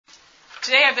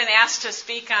Today I've been asked to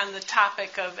speak on the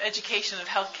topic of education of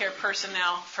healthcare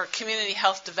personnel for community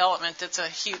health development. It's a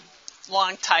huge,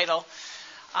 long title.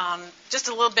 Just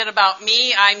a little bit about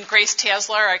me. I'm Grace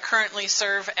Tasler. I currently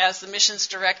serve as the Missions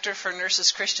Director for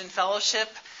Nurses Christian Fellowship.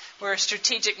 We're a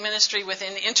strategic ministry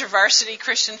within InterVarsity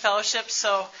Christian Fellowship,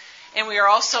 and we are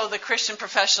also the Christian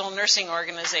Professional Nursing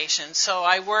Organization. So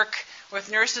I work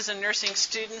with nurses and nursing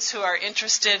students who are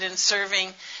interested in serving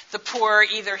the poor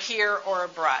either here or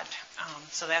abroad.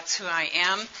 So that's who I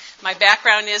am. My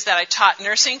background is that I taught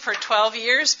nursing for 12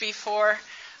 years before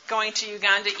going to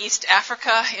Uganda, East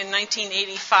Africa in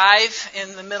 1985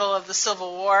 in the middle of the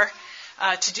Civil War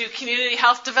to do community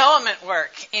health development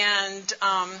work. And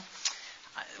I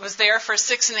was there for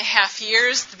 6.5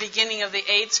 years, the beginning of the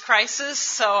AIDS crisis.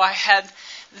 So I had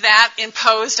that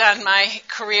imposed on my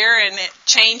career, and it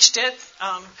changed it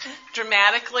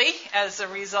dramatically as a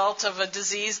result of a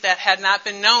disease that had not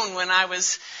been known when I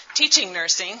was teaching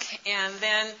nursing, and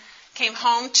then came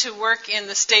home to work in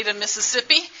the state of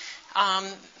Mississippi,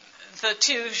 the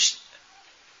two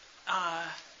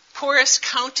poorest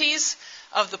counties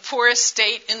of the poorest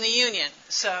state in the Union.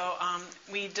 So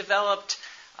we developed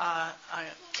a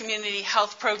community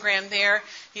health program there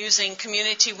using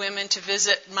community women to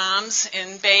visit moms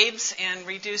and babes and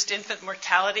reduced infant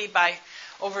mortality by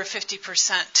over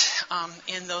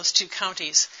 50% in those two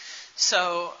counties.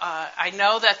 So I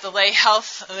know that the lay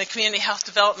health, the community health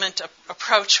development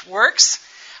approach works.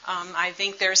 I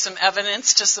think there's some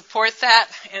evidence to support that.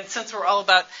 And since we're all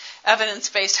about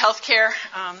evidence-based healthcare,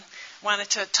 wanted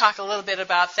to talk a little bit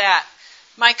about that.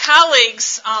 My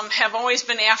colleagues have always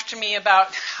been after me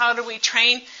about how do we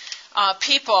train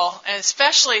people, and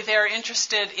especially they're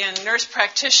interested in nurse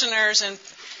practitioners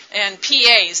and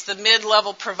PAs, the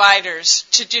mid-level providers,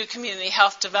 to do community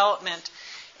health development.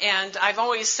 And I've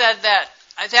always said that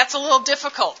that's a little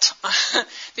difficult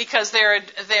because they're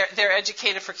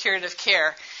educated for curative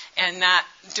care and not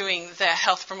doing the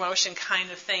health promotion kind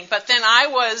of thing. But then I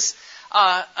was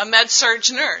a med-surg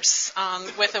nurse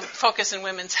with a focus in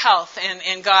women's health,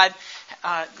 and God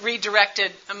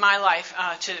redirected my life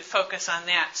to focus on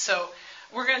that. So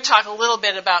we're going to talk a little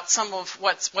bit about some of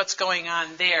what's going on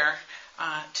there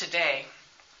today.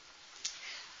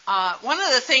 One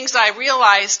of the things I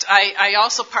realized, I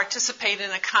also participate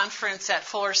in a conference at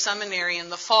Fuller Seminary in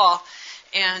the fall,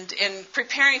 and in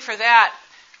preparing for that,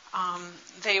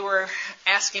 they were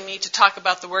asking me to talk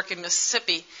about the work in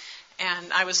Mississippi.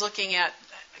 And I was looking at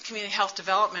community health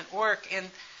development work, and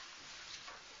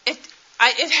it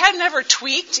had never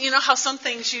tweaked. You know how some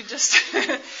things you just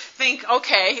think,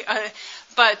 okay.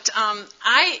 But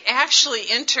I actually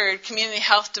entered community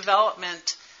health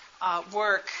development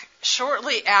work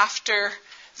shortly after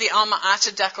the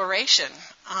Alma-Ata Declaration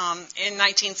in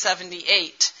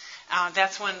 1978.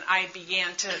 That's when I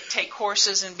began to take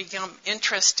courses and become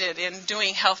interested in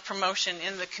doing health promotion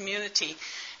in the community.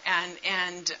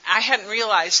 And I hadn't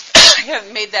realized, I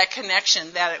hadn't made that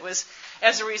connection, that it was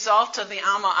as a result of the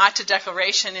Alma-Ata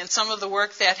Declaration and some of the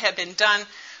work that had been done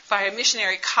by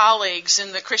missionary colleagues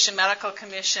in the Christian Medical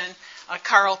Commission,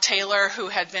 Carl Taylor, who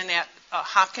had been at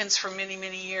Hopkins for many,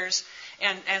 many years,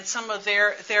 and some of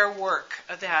their work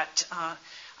that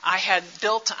I had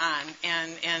built on.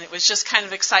 And it was just kind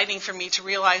of exciting for me to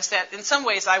realize that in some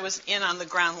ways I was in on the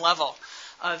ground level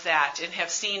of that and have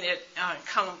seen it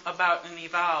come about and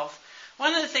evolve.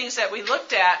 One of the things that we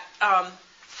looked at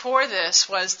for this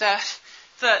was that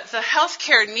the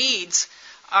healthcare needs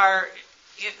are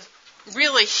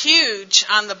really huge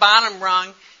on the bottom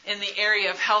rung in the area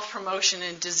of health promotion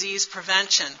and disease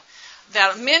prevention.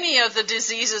 That many of the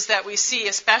diseases that we see,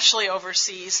 especially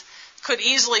overseas, could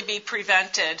easily be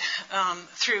prevented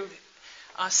through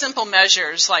simple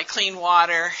measures like clean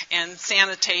water and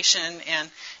sanitation and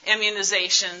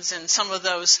immunizations and some of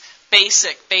those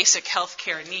basic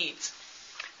healthcare needs.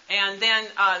 And then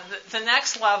the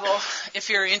next level, if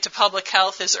you're into public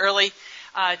health, is early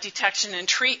detection and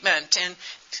treatment, and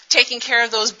taking care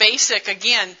of those basic,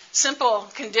 again, simple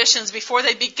conditions before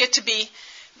they get to be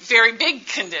very big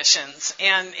conditions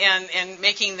and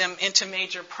making them into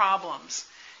major problems.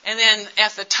 And then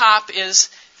at the top is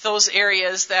those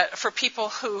areas that for people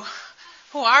who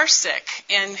are sick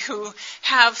and who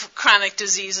have chronic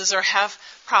diseases or have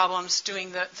problems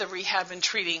doing the rehab and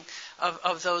treating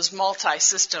of those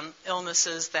multi-system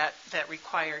illnesses that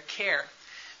require care.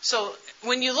 So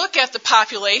when you look at the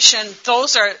population,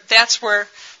 that's where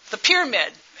the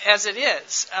pyramid, as it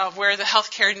is, where the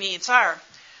healthcare needs are.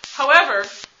 However,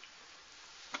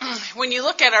 when you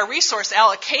look at our resource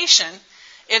allocation,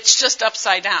 it's just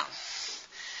upside down.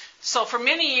 So for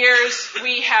many years,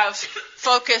 we have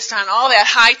focused on all that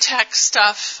high-tech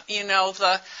stuff,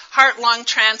 the heart-lung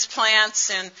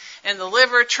transplants and the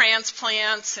liver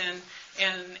transplants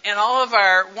and all of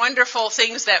our wonderful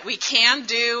things that we can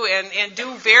do and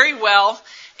do very well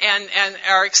and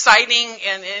are exciting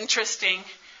and interesting.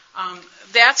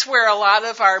 That's where a lot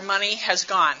of our money has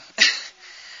gone.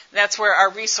 That's where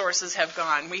our resources have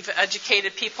gone. We've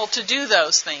educated people to do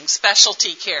those things,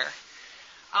 specialty care.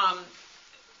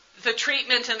 The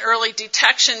treatment and early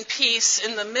detection piece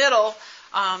in the middle,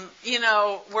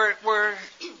 we're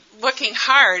looking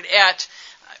hard at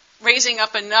raising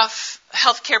up enough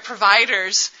healthcare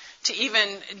providers to even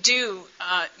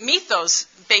meet those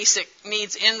basic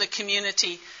needs in the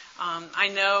community. I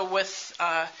know with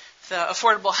the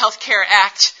Affordable Health Care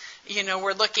Act,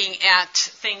 we're looking at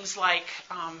things like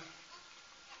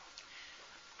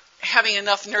having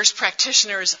enough nurse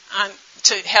practitioners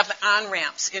to have the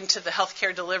on-ramps into the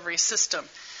healthcare delivery system,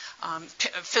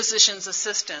 physicians'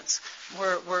 assistants.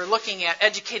 We're looking at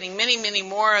educating many, many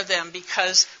more of them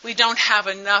because we don't have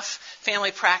enough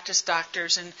family practice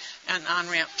doctors and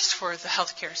on-ramps for the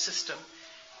healthcare system.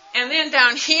 And then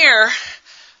down here,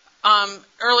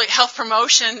 early health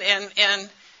promotion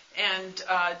and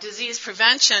disease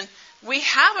prevention, we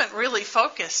haven't really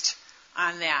focused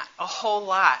on that a whole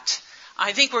lot.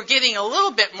 I think we're getting a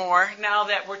little bit more now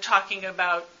that we're talking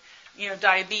about,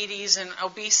 diabetes and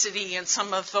obesity and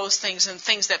some of those things and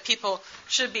things that people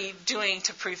should be doing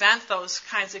to prevent those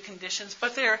kinds of conditions.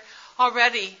 But they're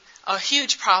already a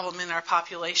huge problem in our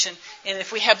population. And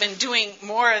if we had been doing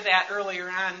more of that earlier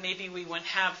on, maybe we wouldn't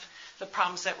have the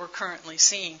problems that we're currently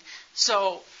seeing.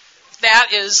 So that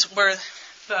is where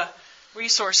the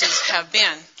resources have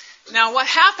been. Now, what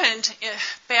happened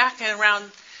back in around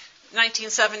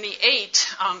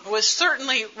 1978 was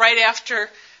certainly right after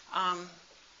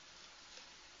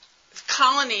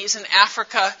colonies in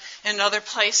Africa and other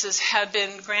places had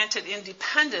been granted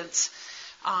independence,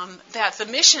 that the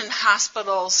mission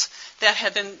hospitals that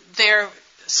had been there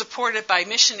supported by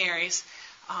missionaries,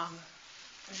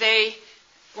 they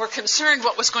were concerned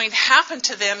what was going to happen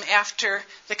to them after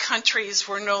the countries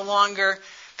were no longer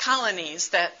colonies,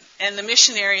 and the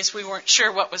missionaries, we weren't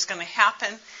sure what was going to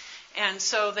happen. And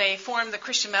so they formed the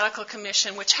Christian Medical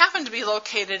Commission, which happened to be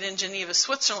located in Geneva,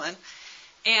 Switzerland,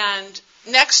 and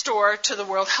next door to the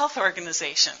World Health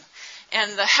Organization.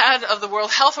 And the head of the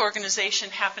World Health Organization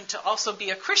happened to also be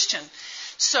a Christian.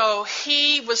 So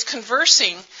he was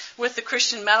conversing with the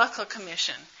Christian Medical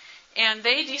Commission. And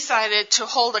they decided to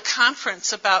hold a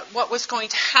conference about what was going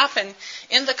to happen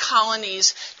in the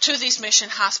colonies to these mission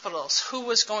hospitals, who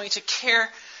was going to care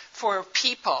for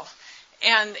people.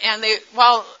 And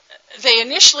while they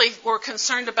initially were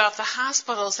concerned about the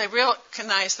hospitals, they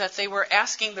recognized that they were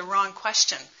asking the wrong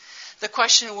question. The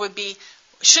question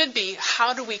should be,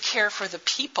 how do we care for the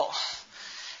people?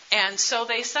 And so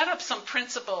they set up some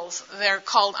principles. They're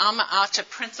called Alma Ata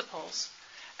principles.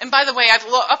 And by the way, I've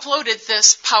uploaded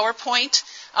this PowerPoint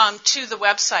to the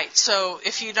website. So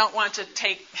if you don't want to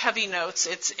take heavy notes,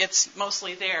 it's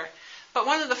mostly there. But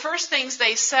one of the first things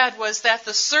they said was that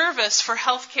the service for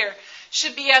healthcare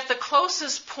should be at the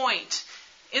closest point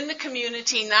in the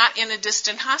community, not in a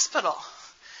distant hospital.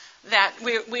 That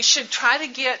we should try to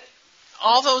get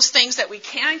all those things that we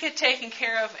can get taken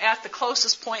care of at the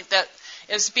closest point that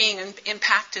is being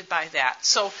impacted by that.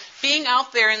 So being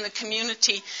out there in the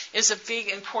community is a big,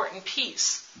 important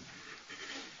piece.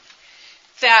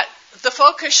 That the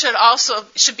focus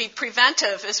should be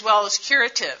preventive as well as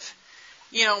curative.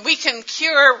 We can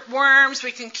cure worms,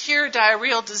 we can cure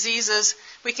diarrheal diseases,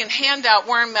 we can hand out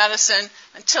worm medicine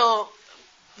until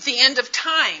the end of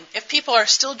time. If people are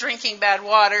still drinking bad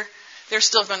water, they're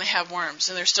still going to have worms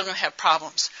and they're still going to have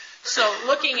problems. So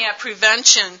looking at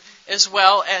prevention as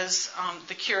well as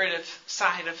the curative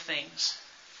side of things.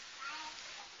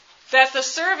 That the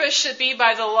service should be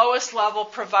by the lowest level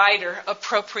provider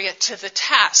appropriate to the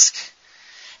task.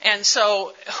 And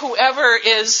so whoever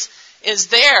is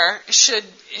there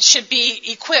should be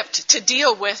equipped to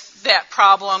deal with that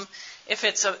problem. If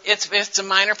it's a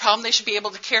minor problem, they should be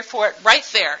able to care for it right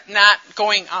there, not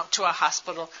going out to a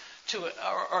hospital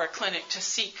or a clinic to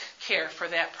seek care for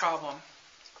that problem.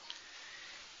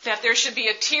 That there should be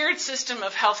a tiered system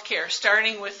of health care,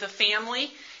 starting with the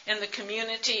family and the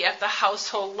community at the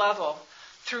household level,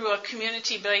 through a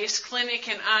community-based clinic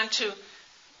and on to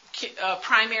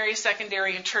primary,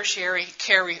 secondary, and tertiary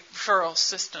care referral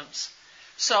systems.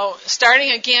 So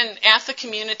starting again at the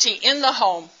community, in the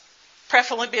home,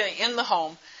 preferably in the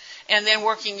home, and then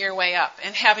working your way up,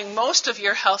 and having most of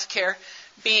your health care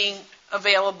being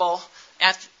available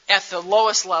at the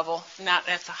lowest level, not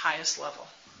at the highest level.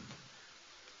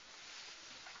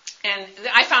 And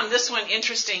I found this one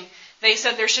interesting. They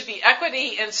said there should be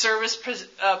equity in service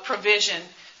provision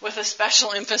with a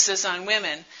special emphasis on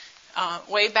women.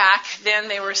 Way back then,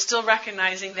 they were still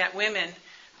recognizing that women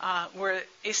were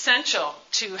essential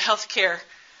to health care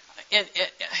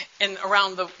in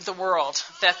around the world,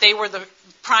 that they were the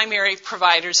primary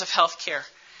providers of health care.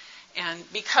 And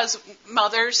because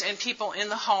mothers and people in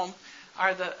the home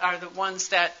are the ones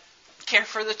that care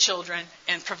for the children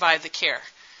and provide the care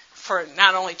for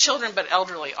not only children but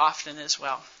elderly often as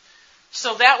well.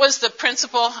 So that was the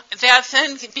principle. That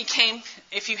then became,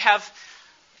 if you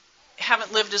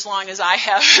haven't lived as long as I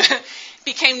have,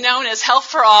 became known as Health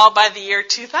for All by the year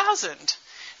 2000.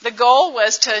 The goal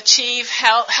was to achieve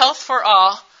health for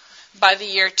all by the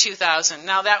year 2000.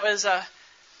 Now that was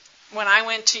when I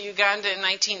went to Uganda in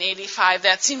 1985,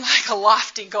 that seemed like a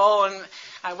lofty goal, and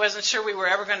I wasn't sure we were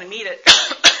ever going to meet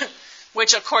it,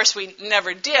 which of course we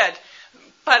never did.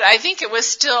 But I think it was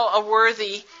still a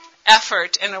worthy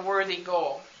effort and a worthy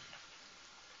goal.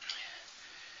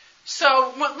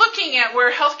 So looking at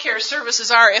where healthcare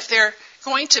services are, if they're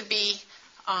going to be,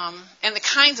 and the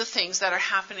kinds of things that are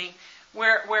happening,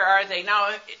 where are they? Now,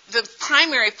 the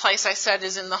primary place I said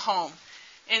is in the home.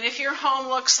 And if your home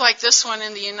looks like this one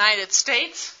in the United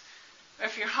States, or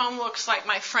if your home looks like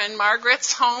my friend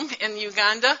Margaret's home in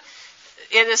Uganda,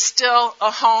 it is still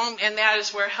a home, and that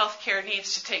is where healthcare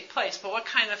needs to take place. But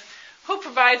who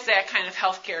provides that kind of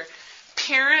healthcare?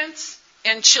 Parents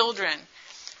and children.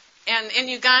 And in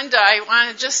Uganda, I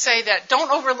want to just say that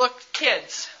don't overlook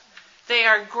kids. They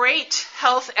are great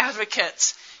health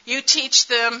advocates. You teach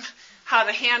them how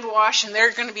to hand wash, and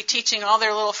they're going to be teaching all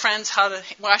their little friends how to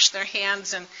wash their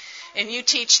hands, and you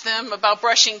teach them about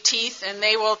brushing teeth, and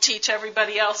they will teach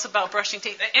everybody else about brushing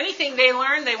teeth. Anything they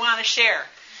learn, they want to share.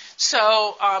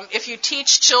 So if you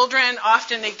teach children,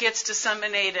 often it gets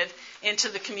disseminated into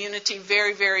the community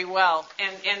very, very well.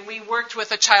 And we worked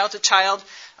with a child-to-child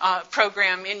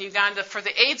program in Uganda for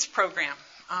the AIDS program.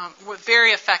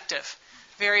 Very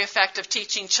effective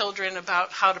teaching children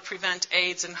about how to prevent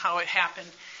AIDS and how it happened.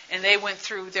 And they went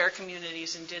through their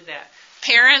communities and did that.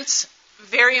 Parents,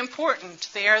 very important.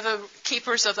 They are the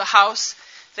keepers of the house.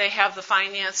 They have the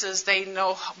finances. They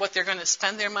know what they're going to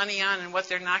spend their money on and what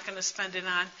they're not going to spend it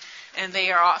on. And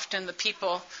they are often the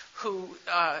people who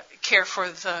care for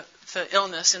the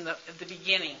illness in the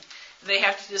beginning. They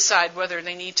have to decide whether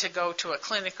they need to go to a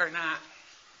clinic or not.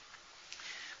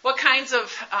 What kinds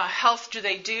of health do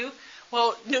they do?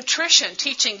 Well, nutrition,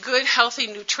 teaching good, healthy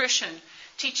nutrition,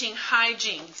 teaching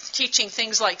hygiene, teaching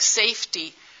things like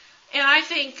safety. And I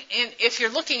think if you're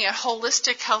looking at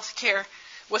holistic health care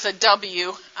with a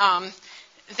W,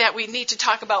 that we need to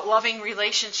talk about loving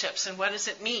relationships and what does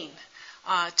it mean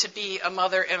to be a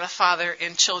mother and a father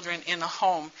and children in a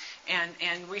home,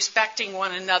 and respecting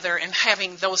one another and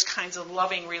having those kinds of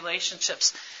loving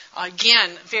relationships.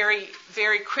 Again, very,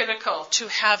 very critical to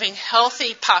having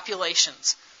healthy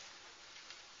populations.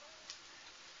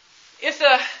 If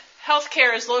the health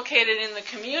care is located in the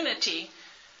community,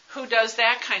 who does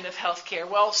that kind of health care?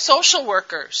 Well, social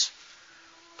workers,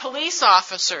 police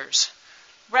officers,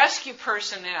 rescue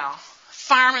personnel,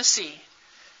 pharmacy,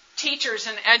 teachers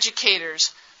and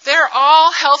educators. They're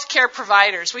all healthcare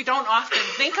providers. We don't often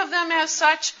think of them as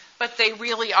such, but they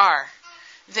really are.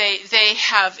 They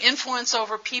have influence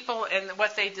over people and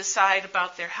what they decide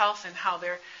about their health and how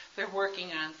they're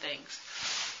working on things.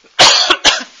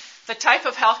 The type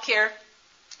of healthcare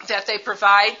that they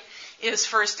provide is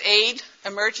first aid,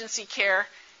 emergency care,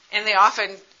 and they often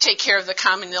take care of the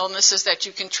common illnesses that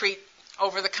you can treat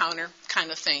over-the-counter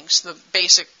kind of things, the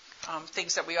basic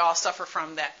things that we all suffer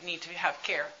from that need to have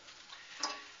care.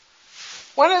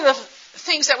 One of the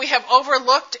things that we have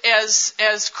overlooked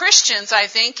as Christians, I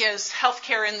think, is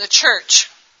healthcare in the church.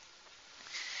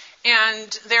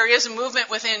 And there is a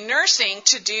movement within nursing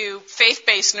to do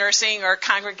faith-based nursing or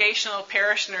congregational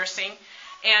parish nursing,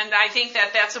 and I think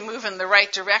that that's a move in the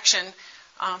right direction.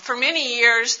 For many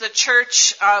years, the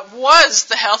church was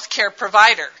the healthcare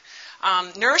provider.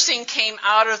 Nursing came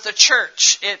out of the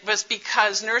church. It was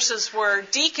because nurses were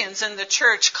deacons in the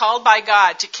church called by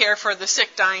God to care for the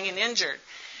sick, dying, and injured.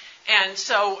 And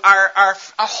so our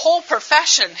whole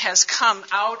profession has come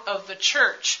out of the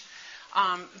church.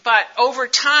 But over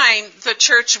time, the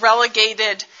church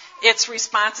relegated its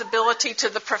responsibility to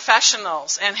the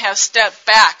professionals and has stepped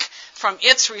back from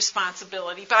its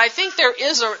responsibility. But I think there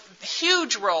is a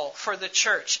huge role for the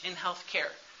church in healthcare.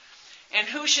 And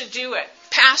who should do it?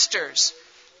 Pastors,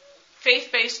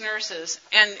 faith-based nurses,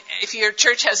 and if your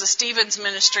church has a Stevens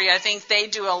ministry, I think they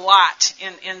do a lot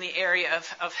in the area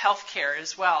of healthcare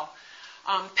as well.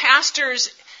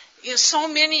 Pastors, so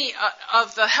many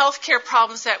of the healthcare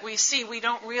problems that we see, we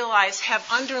don't realize have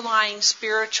underlying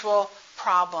spiritual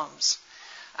problems.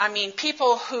 I mean,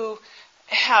 people who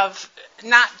have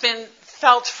not been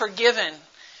felt forgiven,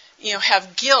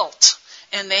 have guilt,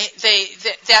 and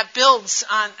that builds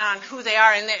on who they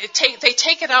are, and they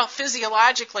take it out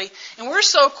physiologically, and we're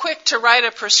so quick to write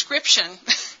a prescription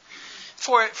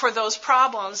for those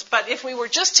problems. But if we were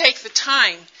just take the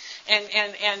time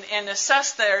and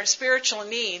assess their spiritual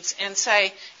needs and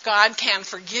say, God can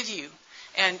forgive you,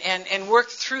 and work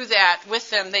through that with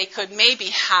them, they could maybe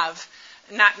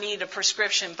not need a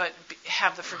prescription, but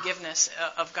have the forgiveness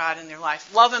of God in their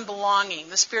life. Love and belonging,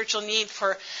 the spiritual need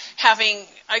for having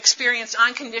experienced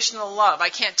unconditional love. I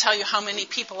can't tell you how many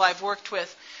people I've worked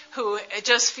with who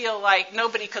just feel like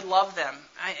nobody could love them,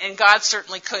 and God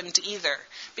certainly couldn't either,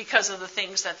 because of the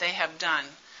things that they have done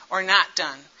or not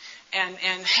done.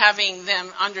 And having them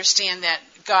understand that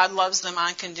God loves them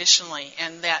unconditionally,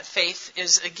 and that faith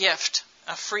is a gift,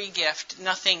 a free gift,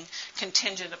 nothing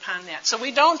contingent upon that. So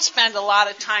we don't spend a lot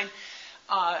of time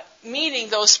meeting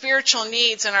those spiritual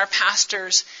needs, and our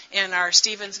pastors and our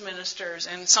Stevens ministers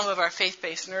and some of our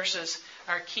faith-based nurses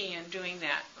are key in doing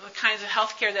that. The kinds of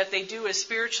health care that they do is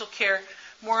spiritual care,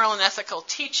 moral and ethical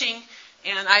teaching,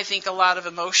 and I think a lot of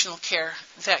emotional care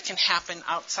that can happen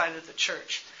outside of the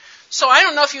church. So I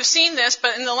don't know if you've seen this,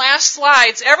 but in the last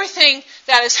slides, everything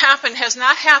that has happened has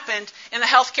not happened in a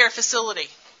healthcare facility.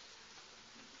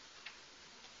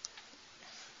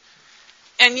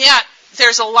 And yet,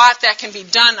 there's a lot that can be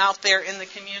done out there in the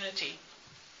community.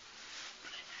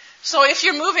 So if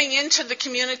you're moving into the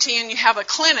community and you have a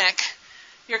clinic,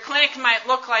 your clinic might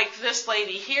look like this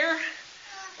lady here,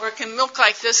 or it can look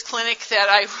like this clinic that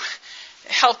I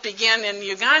helped begin in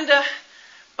Uganda.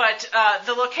 But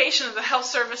the location of the health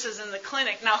services in the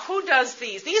clinic. Now, who does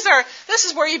these? This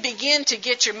is where you begin to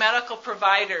get your medical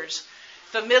providers,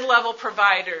 the mid-level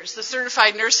providers, the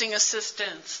certified nursing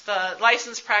assistants, the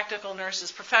licensed practical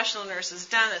nurses, professional nurses,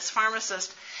 dentists,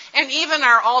 pharmacists, and even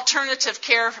our alternative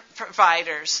care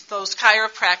providers, those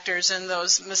chiropractors and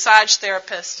those massage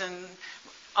therapists and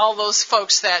all those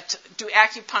folks that do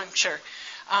acupuncture.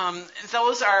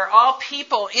 Those are all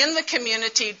people in the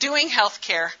community doing health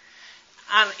care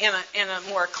in a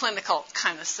more clinical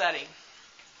kind of setting.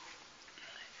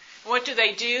 What do?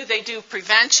 They do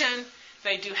prevention,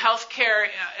 they do health care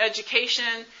education,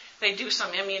 they do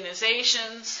some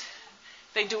immunizations,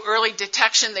 they do early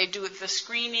detection, they do the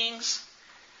screenings,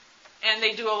 and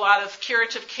they do a lot of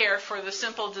curative care for the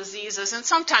simple diseases, and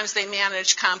sometimes they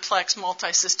manage complex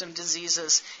multi-system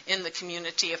diseases in the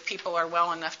community if people are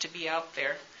well enough to be out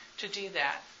there to do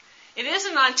that. It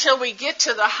isn't until we get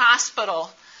to the hospital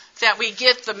that we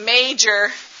get the major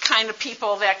kind of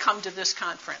people that come to this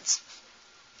conference.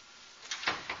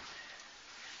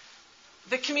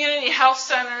 The community health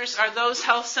centers are those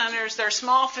health centers. They're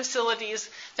small facilities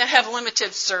that have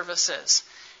limited services.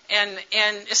 And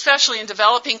especially in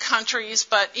developing countries,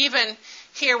 but even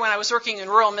here when I was working in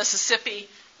rural Mississippi,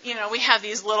 we have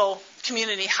these little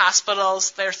community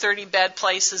hospitals. They're 30-bed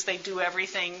places. They do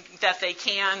everything that they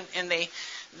can, and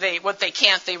what they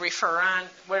can't, they refer on.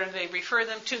 Where do they refer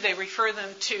them to? They refer them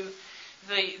to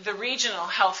the regional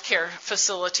health care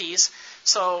facilities.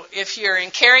 So if you're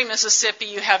in Cary, Mississippi,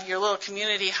 you have your little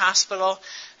community hospital,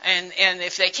 and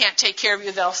if they can't take care of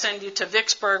you, they'll send you to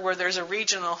Vicksburg, where there's a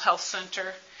regional health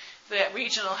center. That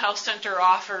regional health center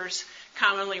offers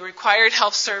commonly required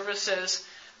health services.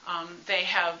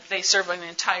 They serve an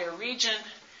entire region,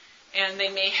 and they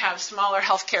may have smaller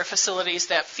health care facilities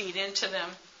that feed into them.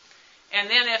 And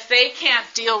then if they can't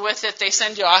deal with it, they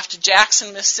send you off to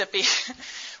Jackson, Mississippi,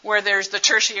 where there's the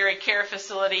tertiary care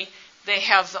facility. They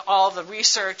have all the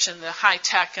research and the high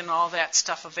tech and all that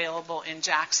stuff available in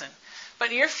Jackson.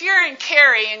 But if you're in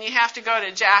Cary and you have to go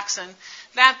to Jackson,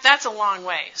 that's a long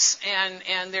ways.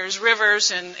 And there's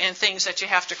rivers and things that you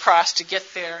have to cross to get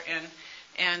there.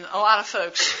 And a lot of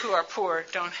folks who are poor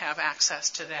don't have access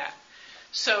to that.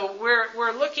 So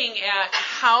we're looking at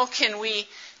how can we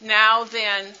now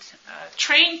then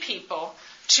train people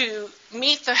to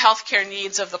meet the healthcare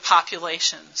needs of the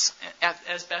populations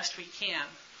as best we can.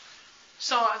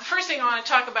 So the first thing I want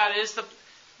to talk about is the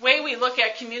way we look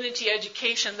at community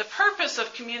education. The purpose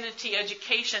of community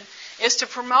education is to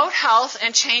promote health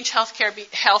and change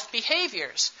health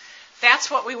behaviors.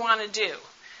 That's what we want to do.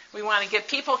 We want to get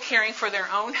people caring for their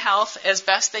own health as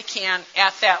best they can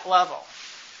at that level.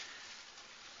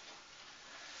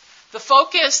 The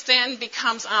focus then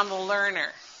becomes on the learner.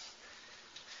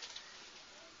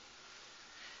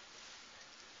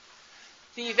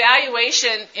 The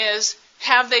evaluation is,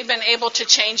 have they been able to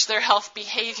change their health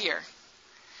behavior?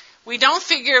 We don't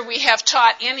figure we have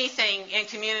taught anything in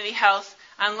community health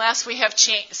unless we have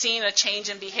seen a change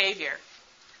in behavior.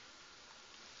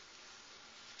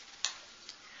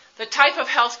 The type of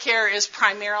health care is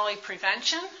primarily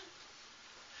prevention,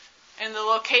 and the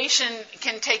location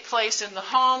can take place in the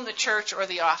home, the church, or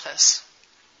the office.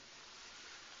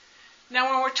 Now,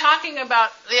 when we're talking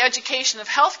about the education of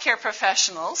healthcare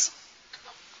professionals,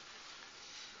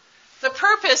 the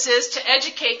purpose is to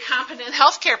educate competent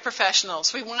healthcare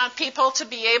professionals. We want people to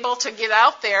be able to get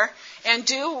out there and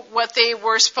do what they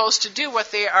were supposed to do,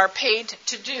 what they are paid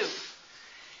to do.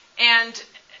 And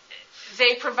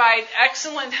they provide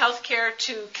excellent health care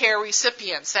to care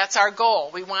recipients. That's our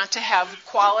goal. We want to have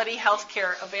quality health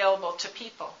care available to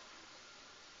people.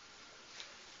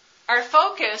 Our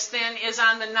focus then is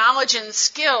on the knowledge and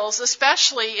skills,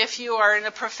 especially if you are in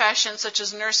a profession such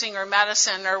as nursing or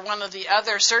medicine or one of the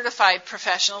other certified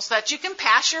professionals, that you can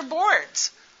pass your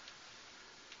boards,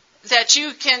 that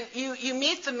you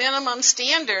meet the minimum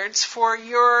standards for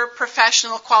your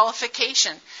professional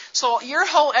qualification. So your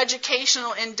whole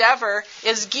educational endeavor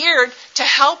is geared to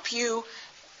help you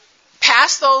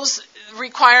pass those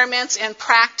requirements and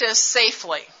practice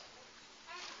safely.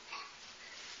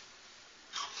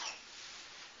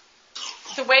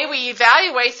 The way we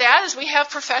evaluate that is we have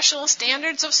professional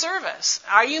standards of service.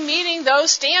 Are you meeting those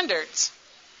standards?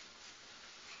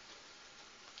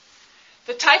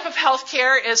 The type of health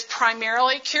care is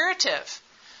primarily curative.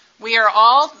 We are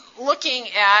all looking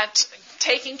at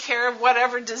taking care of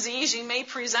whatever disease you may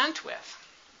present with.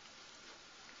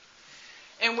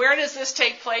 And where does this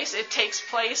take place? It takes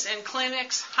place in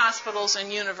clinics, hospitals,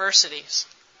 and universities.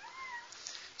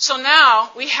 So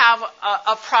now we have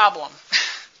a problem.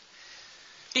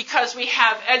 Because we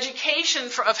have education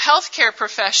of healthcare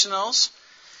professionals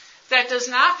that does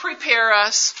not prepare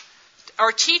us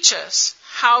or teach us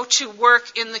how to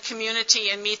work in the community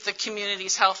and meet the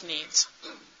community's health needs.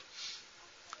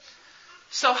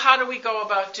 So how do we go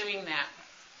about doing that?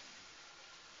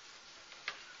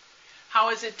 How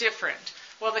is it different?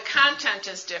 Well, the content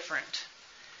is different.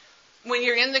 When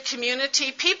you're in the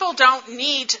community, people don't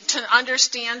need to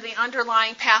understand the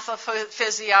underlying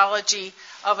pathophysiology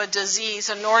of a disease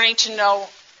in order to know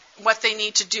what they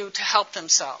need to do to help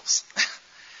themselves.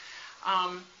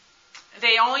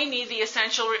 They only need the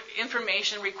essential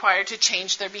information required to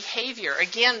change their behavior.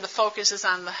 Again, the focus is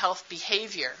on the health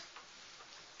behavior.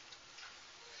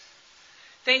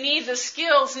 They need the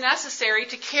skills necessary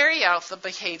to carry out the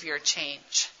behavior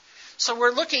change. So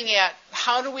we're looking at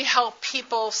how do we help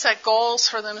people set goals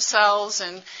for themselves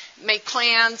and make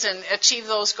plans and achieve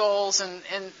those goals and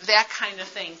that kind of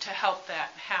thing to help that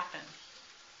happen.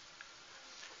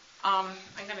 I'm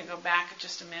going to go back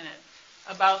just a minute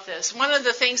about this. One of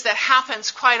the things that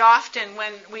happens quite often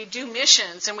when we do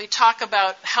missions and we talk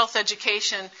about health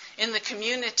education in the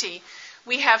community,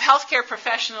 we have healthcare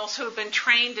professionals who have been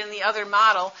trained in the other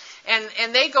model,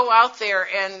 and they go out there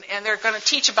and they're going to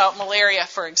teach about malaria,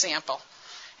 for example.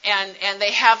 And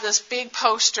they have this big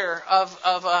poster of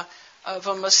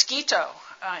a mosquito,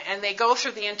 and they go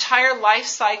through the entire life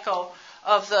cycle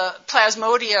of the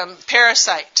Plasmodium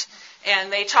parasite.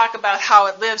 And they talk about how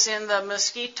it lives in the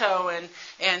mosquito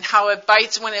and how it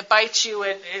bites. When it bites you,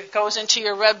 it goes into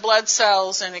your red blood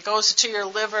cells and it goes to your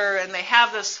liver. And they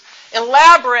have this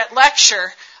elaborate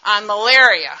lecture on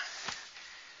malaria.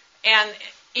 And,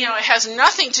 it has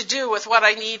nothing to do with what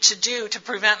I need to do to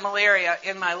prevent malaria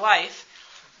in my life.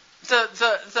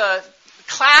 The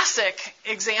classic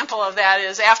example of that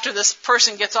is after this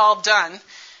person gets all done,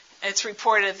 it's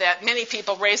reported that many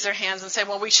people raise their hands and say,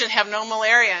 well, we should have no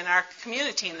malaria in our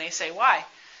community. And they say, why?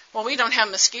 Well, we don't have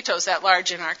mosquitoes that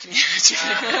large in our community.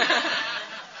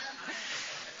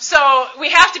 So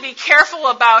we have to be careful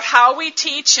about how we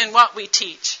teach and what we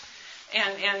teach.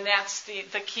 And that's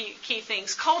the key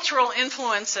things. Cultural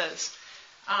influences.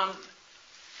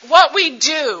 What we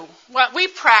do, what we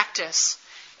practice,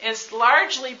 is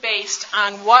largely based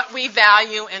on what we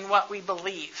value and what we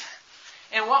believe.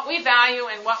 And what we value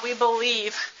and what we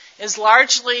believe is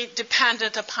largely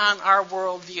dependent upon our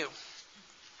worldview.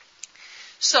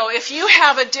 So if you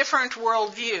have a different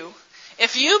worldview,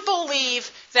 if you believe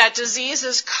that disease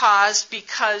is caused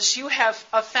because you have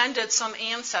offended some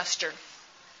ancestor,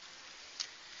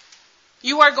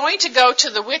 you are going to go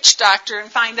to the witch doctor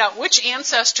and find out which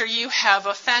ancestor you have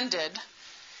offended,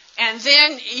 and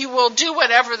then you will do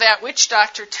whatever that witch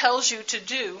doctor tells you to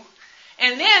do.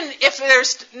 And then, if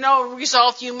there's no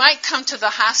result, you might come to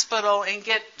the hospital and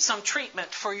get some treatment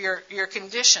for your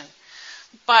condition.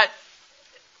 But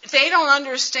they don't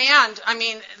understand,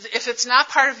 if it's not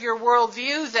part of your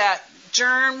worldview that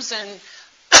germs and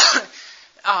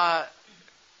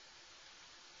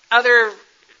other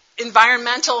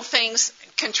environmental things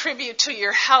contribute to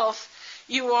your health,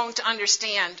 you won't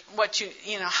understand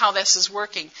how this is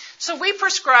working. So we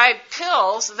prescribe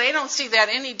pills. They don't see that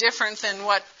any different than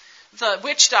what the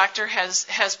witch doctor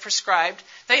has prescribed.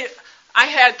 I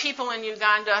had people in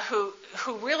Uganda who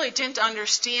really didn't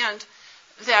understand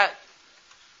that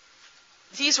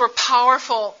these were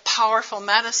powerful, powerful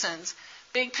medicines.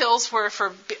 Big pills were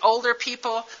for older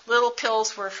people. Little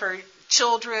pills were for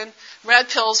children. Red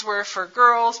pills were for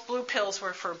girls. Blue pills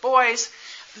were for boys.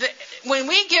 When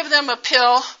we give them a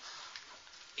pill,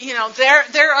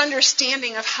 their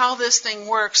understanding of how this thing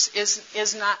works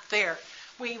is not there.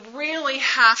 We really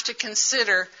have to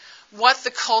consider what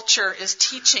the culture is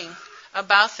teaching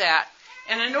about that.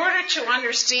 And in order to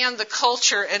understand the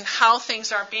culture and how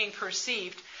things are being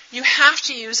perceived, you have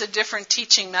to use a different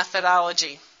teaching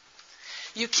methodology.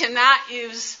 You cannot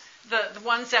use the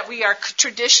ones that we are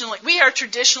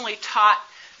traditionally taught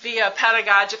via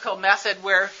pedagogical method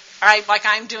where, like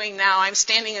I'm doing now, I'm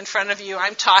standing in front of you,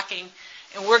 I'm talking,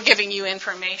 and we're giving you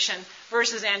information,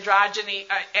 versus andragogy,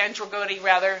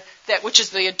 which is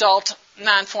the adult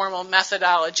non-formal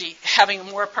methodology, having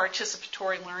more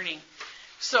participatory learning.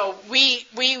 So we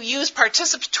use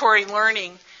participatory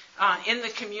learning in the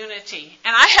community.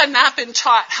 And I had not been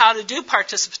taught how to do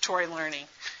participatory learning.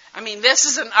 I mean, this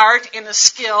is an art and a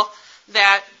skill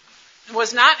that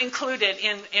was not included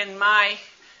in my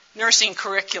nursing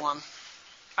curriculum.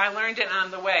 I learned it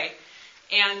on the way.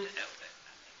 And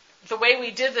the way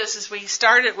we did this is we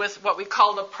started with what we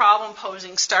called a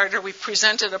problem-posing starter. We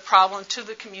presented a problem to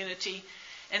the community,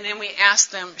 and then we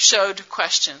asked them showed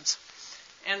questions.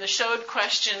 And the showed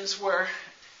questions were,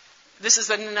 this is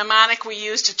the mnemonic we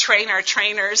use to train our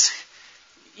trainers.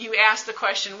 You ask the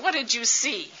question, what did you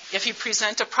see? If you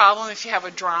present a problem, if you have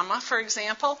a drama, for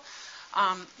example,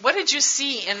 what did you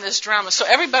see in this drama? So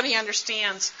everybody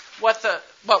understands what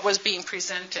was being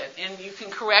presented, and you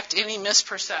can correct any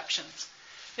misperceptions.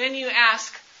 Then you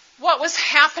ask, what was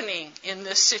happening in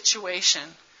this situation?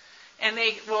 And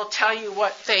they will tell you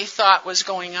what they thought was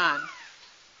going on.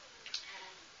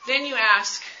 Then you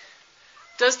ask,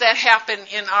 does that happen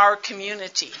in our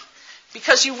community?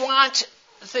 Because you want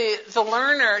the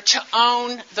learner to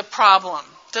own the problem.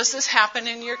 Does this happen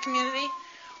in your community?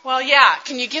 Well, yeah.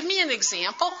 Can you give me an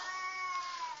example?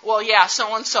 Well, yeah,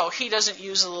 so-and-so, he doesn't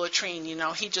use the latrine,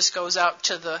 He just goes out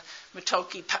to the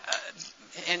Matoki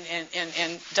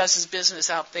and does his business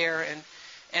out there,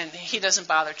 and he doesn't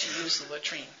bother to use the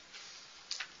latrine.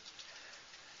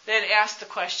 Then ask the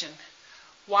question,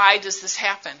 why does this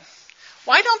happen?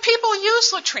 Why don't people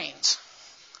use latrines?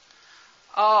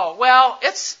 Oh, well,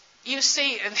 you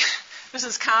see, and this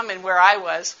is common where I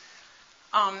was.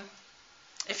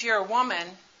 If you're a woman,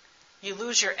 you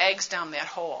lose your eggs down that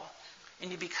hole,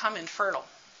 and you become infertile.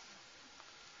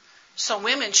 So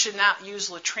women should not use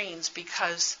latrines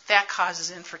because that causes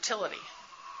infertility.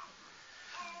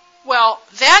 Well,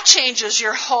 that changes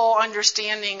your whole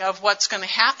understanding of what's going to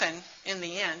happen in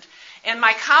the end. And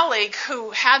my colleague who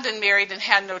had been married and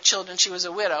had no children, she was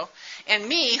a widow, and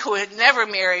me who had never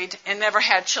married and never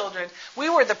had children, we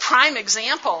were the prime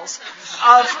examples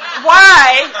of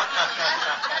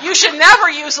why you should never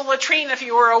use a latrine if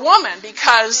you were a woman,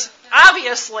 because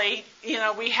obviously,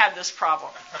 we had this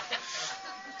problem.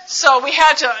 So we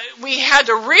had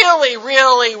to really,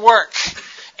 really work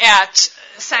at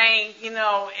saying,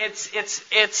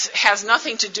 it has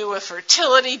nothing to do with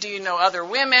fertility. Do you know other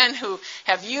women who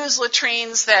have used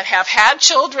latrines that have had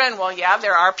children? Well, yeah,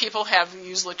 there are people who have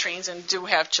used latrines and do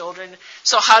have children.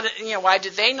 So why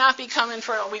did they not become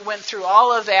infertile? We went through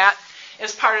all of that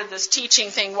as part of this teaching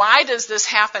thing. Why does this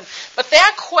happen? But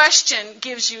that question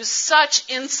gives you such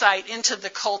insight into the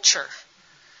culture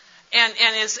and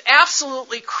is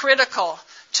absolutely critical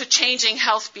to changing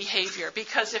health behavior,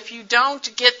 because if you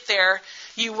don't get there,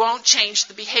 you won't change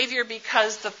the behavior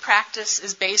because the practice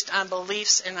is based on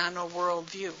beliefs and on a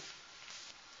worldview.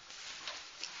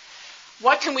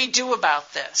 What can we do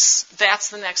about this? That's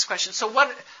the next question. So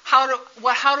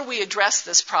how do we address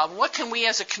this problem? What can we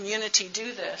as a community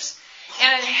do this?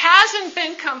 And it hasn't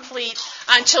been complete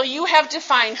until you have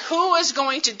defined who is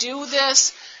going to do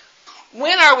this,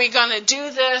 when are we going to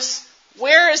do this,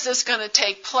 where is this going to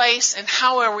take place, and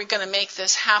how are we going to make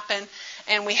this happen?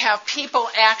 And we have people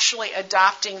actually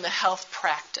adopting the health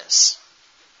practice.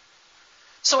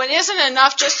 So it isn't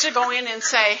enough just to go in and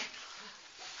say,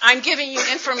 I'm giving you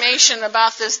information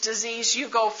about this disease, you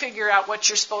go figure out what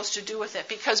you're supposed to do with it,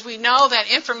 because we know that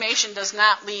information does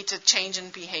not lead to change in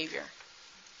behavior.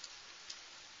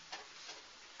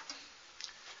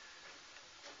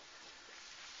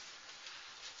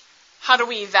 How do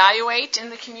we evaluate in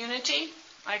the community?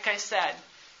 Like I said,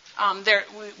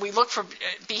 we look for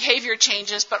behavior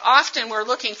changes, but often we're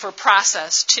looking for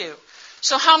process too.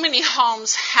 So how many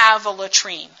homes have a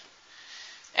latrine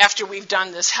after we've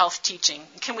done this health teaching?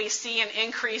 Can we see an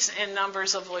increase in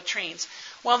numbers of latrines?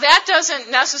 Well, that doesn't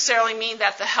necessarily mean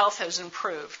that the health has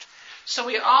improved. So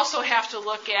we also have to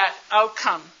look at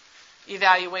outcome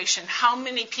evaluation. How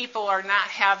many people are not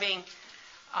having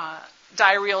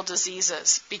diarrheal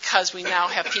diseases because we now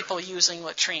have people using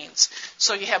latrines?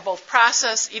 So you have both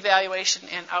process evaluation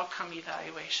and outcome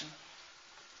evaluation.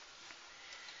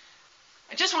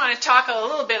 I just want to talk a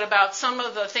little bit about some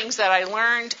of the things that I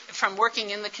learned from working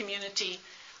in the community.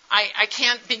 I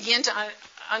can't begin to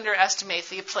underestimate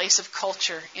the place of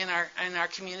culture in our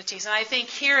communities. And I think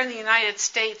here in the United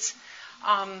States,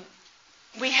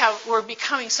 we're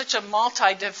becoming such a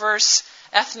multi-diverse,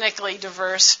 ethnically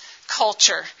diverse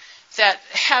culture that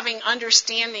having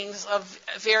understandings of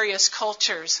various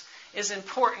cultures is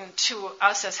important to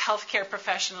us as healthcare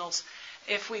professionals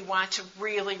if we want to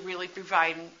really, really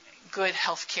provide good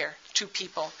health care to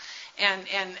people. And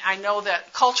I know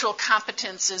that cultural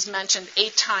competence is mentioned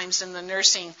 8 times in the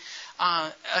nursing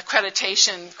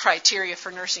accreditation criteria for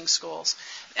nursing schools.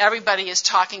 Everybody is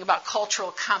talking about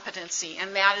cultural competency,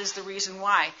 and that is the reason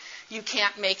why you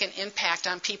can't make an impact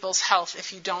on people's health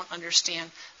if you don't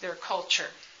understand their culture.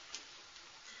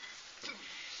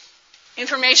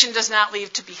 Information does not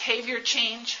lead to behavior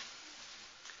change.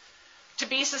 To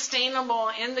be sustainable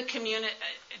in the community,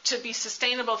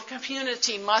 the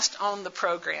community must own the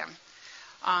program.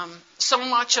 So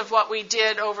much of what we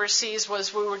did overseas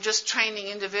was we were just training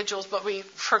individuals, but we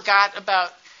forgot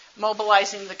about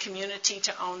mobilizing the community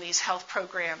to own these health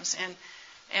programs.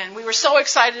 And we were so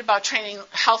excited about training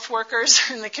health workers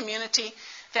in the community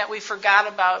that we forgot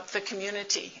about the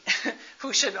community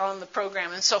who should own the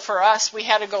program. And so for us, we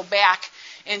had to go back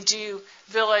and do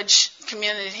village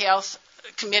community health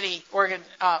committee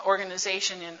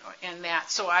organization in that.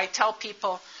 So I tell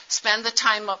people, spend the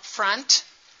time up front,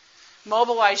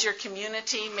 mobilize your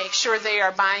community, make sure they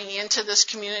are buying into this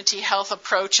community health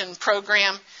approach and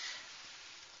program.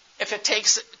 If it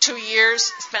takes 2 years,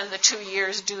 spend the 2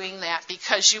 years doing that,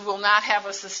 because you will not have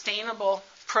a sustainable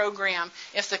program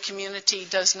if the community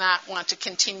does not want to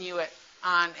continue it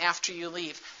on after you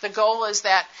leave. The goal is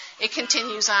that it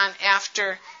continues on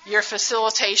after your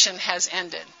facilitation has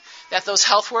ended, that those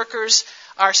health workers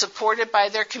are supported by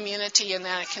their community, and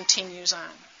that it continues on.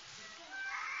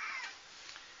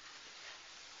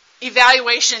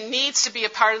 Evaluation needs to be a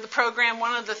part of the program.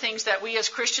 One of the things that we as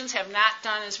Christians have not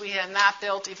done is we have not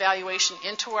built evaluation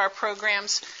into our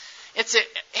programs.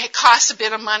 It costs a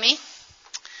bit of money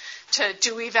to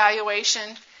do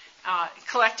evaluation,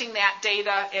 collecting that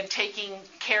data and taking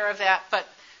care of that. But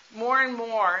more and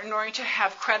more, in order to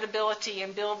have credibility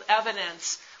and build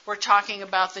evidence, we're talking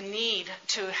about the need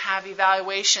to have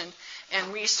evaluation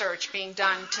and research being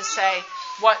done to say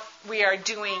what we are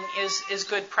doing is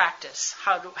good practice.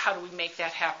 How do we make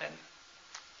that happen?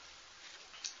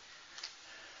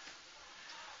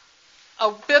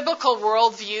 A biblical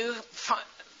worldview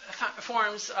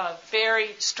forms a very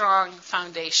strong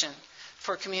foundation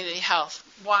for community health.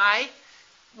 Why?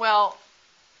 Well,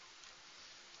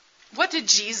 what did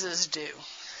Jesus do?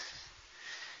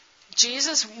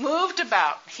 Jesus moved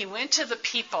about. He went to the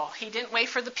people. He didn't wait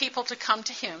for the people to come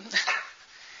to him.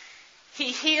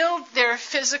 He healed their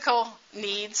physical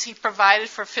needs. He provided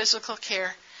for physical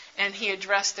care, and he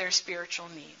addressed their spiritual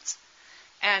needs.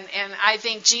 And I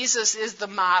think Jesus is the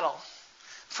model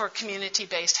for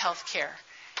community-based health care.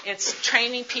 It's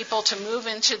training people to move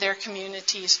into their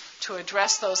communities to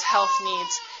address those health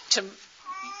needs.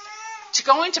 To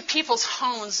go into people's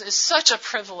homes is such a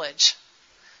privilege.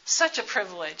 Such a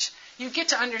privilege. You get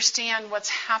to understand what's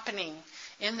happening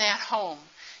in that home.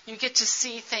 You get to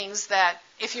see things that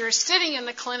if you're sitting in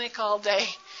the clinic all day,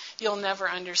 you'll never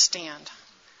understand.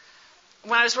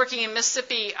 When I was working in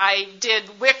Mississippi, I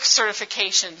did WIC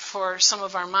certification for some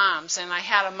of our moms. And I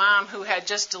had a mom who had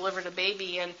just delivered a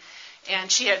baby,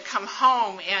 and she had come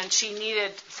home and she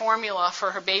needed formula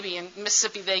for her baby. In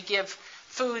Mississippi, they give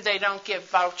food, they don't give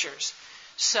vouchers.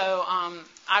 So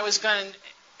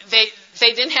they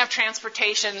didn't have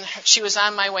transportation. She was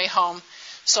on my way home,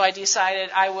 so I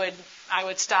decided I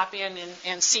would stop in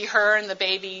and see her and the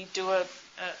baby, do a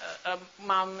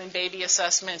mom and baby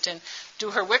assessment, and do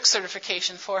her WIC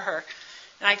certification for her.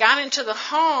 And I got into the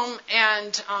home,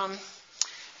 and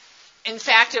in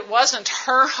fact, it wasn't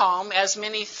her home, as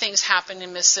many things happened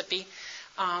in Mississippi.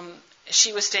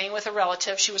 She was staying with a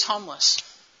relative. She was homeless.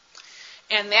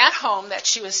 And that home that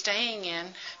she was staying in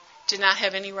did not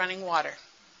have any running water.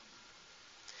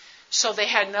 So they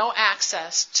had no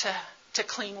access to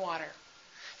clean water.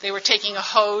 They were taking a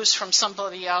hose from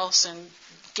somebody else and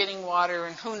getting water,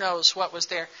 and who knows what was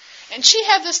there. And she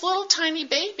had this little tiny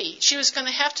baby she was going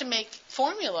to have to make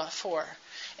formula for.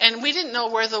 And we didn't know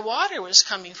where the water was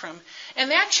coming from.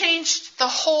 And that changed the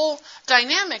whole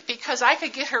dynamic, because I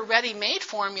could get her ready-made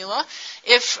formula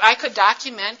if I could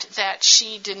document that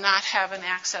she did not have an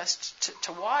access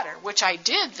to water, which I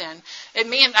did then. It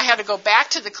meant I had to go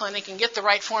back to the clinic and get the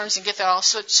right forms and get that all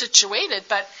situated.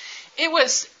 But it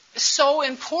was so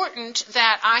important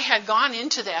that I had gone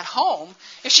into that home.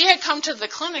 If she had come to the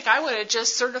clinic, I would have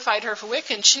just certified her for WIC,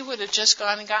 and she would have just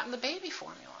gone and gotten the baby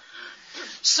formula.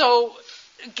 So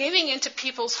getting into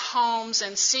people's homes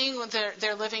and seeing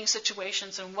their living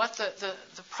situations and what the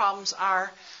problems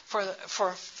are for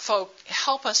folk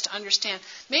help us to understand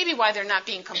maybe why they're not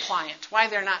being compliant, why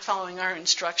they're not following our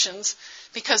instructions,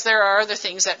 because there are other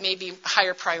things that may be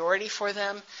higher priority for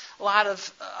them, a lot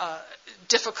of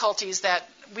difficulties that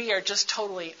we are just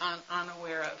totally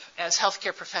unaware of as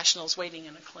healthcare professionals waiting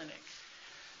in a clinic.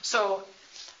 So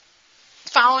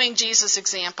following Jesus'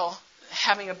 example,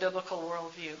 having a biblical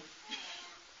worldview.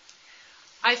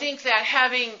 I think that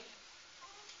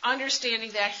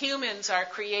understanding that humans are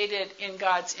created in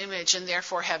God's image and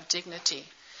therefore have dignity.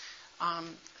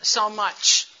 So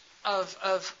much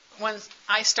of when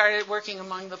I started working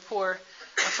among the poor,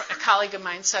 a colleague of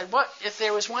mine said, "What if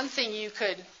there was one thing you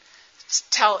could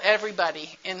tell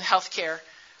everybody in healthcare?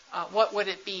 What would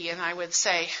it be?" And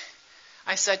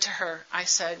I said to her,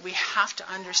 we have to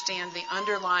understand the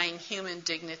underlying human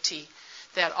dignity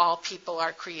that all people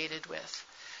are created with.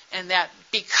 And that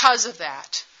because of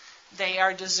that, they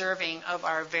are deserving of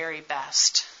our very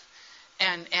best.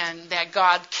 And that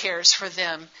God cares for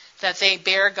them, that they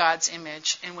bear God's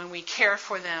image. And when we care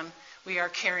for them, we are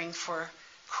caring for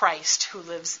Christ who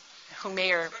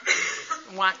may or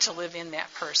want to live in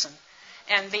that person.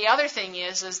 And the other thing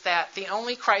is that the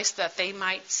only Christ that they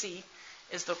might see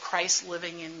is the Christ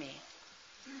living in me.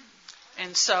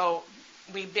 And so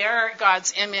we bear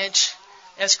God's image.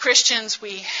 As Christians,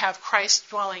 we have Christ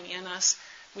dwelling in us.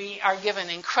 We are given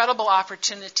incredible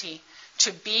opportunity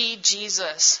to be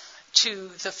Jesus to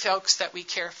the folks that we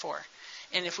care for.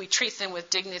 And if we treat them with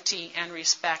dignity and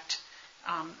respect,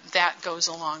 that goes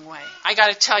a long way. I got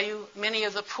to tell you, many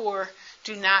of the poor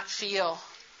do not feel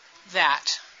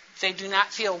that. They do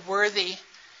not feel worthy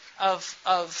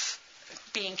of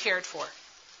being cared for.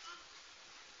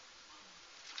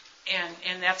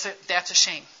 And that's a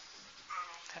shame.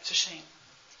 That's a shame.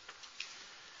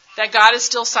 That God is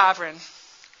still sovereign.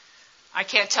 I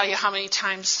can't tell you how many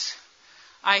times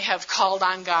I have called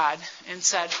on God and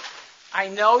said, I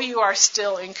know you are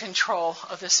still in control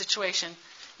of the situation.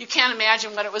 You can't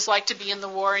imagine what it was like to be in the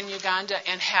war in Uganda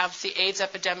and have the AIDS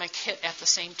epidemic hit at the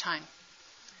same time.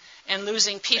 And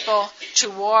losing people to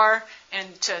war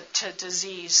and to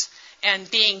disease.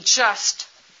 And being just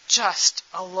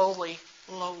a lowly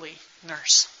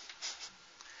nurse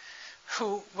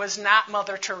who was not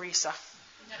Mother Teresa.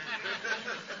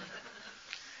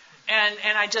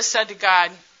 And I just said to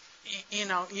God,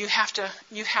 you have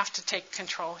to take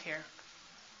control here.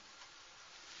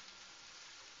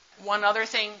 One other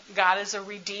thing, God is a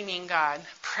redeeming God.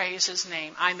 Praise His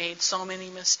name. I made so many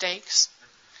mistakes.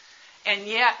 And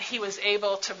yet He was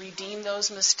able to redeem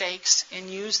those mistakes and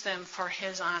use them for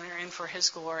His honor and for His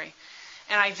glory.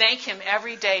 And I thank Him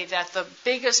every day that the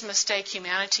biggest mistake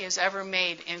humanity has ever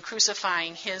made in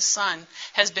crucifying His Son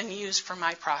has been used for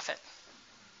my profit.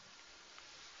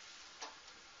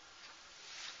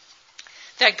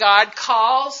 That God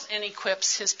calls and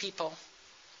equips His people.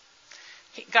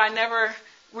 God never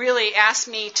really asked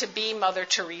me to be Mother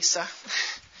Teresa.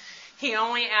 He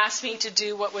only asked me to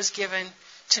do what was given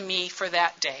to me for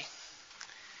that day.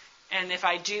 And if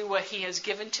I do what He has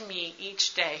given to me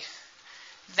each day,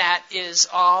 that is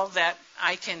all that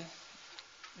I can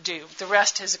do. The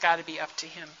rest has got to be up to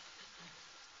Him.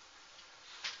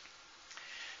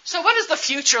 So what does the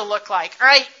future look like?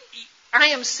 I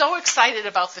am so excited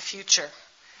about the future.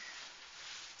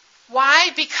 Why?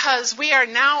 Because we are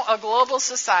now a global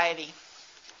society.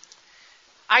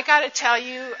 I got to tell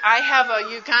you, I have a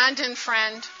Ugandan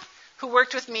friend who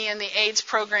worked with me in the AIDS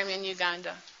program in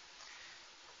Uganda.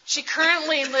 She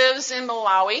currently lives in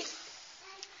Malawi.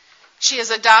 She has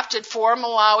adopted 4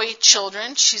 Malawi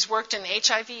children. She's worked in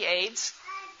HIV/AIDS.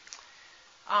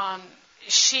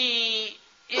 She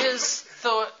is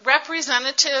the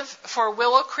representative for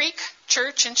Willow Creek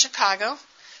Church in Chicago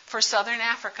for Southern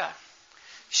Africa.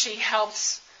 She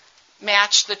helps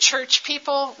match the church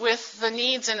people with the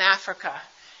needs in Africa.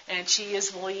 And she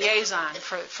is the liaison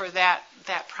for that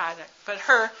project. But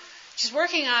she's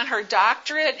working on her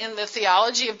doctorate in the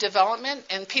theology of development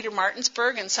in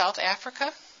Pietermaritzburg in South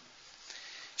Africa.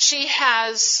 She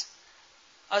has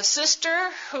a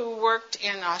sister who worked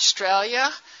in Australia,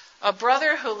 a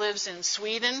brother who lives in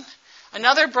Sweden,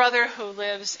 another brother who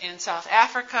lives in South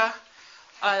Africa,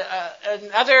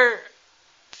 another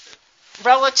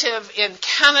relative in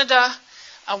Canada,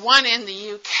 one in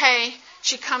the UK.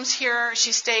 She comes here,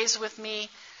 she stays with me.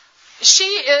 She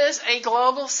is a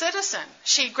global citizen.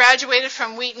 She graduated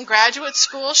from Wheaton Graduate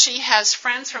School. She has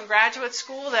friends from graduate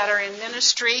school that are in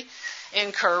ministry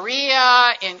in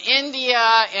Korea, in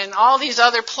India, in all these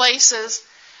other places.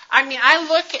 I mean, I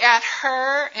look at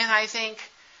her and I think,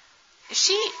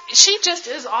 she just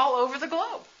is all over the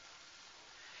globe.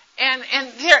 And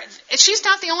she's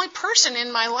not the only person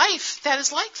in my life that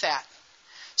is like that.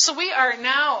 So we are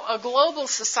now a global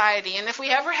society, and if we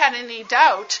ever had any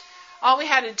doubt, all we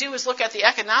had to do was look at the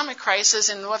economic crisis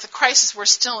and what the crisis we're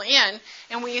still in,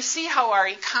 and we see how our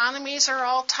economies are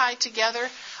all tied together,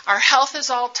 our health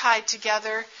is all tied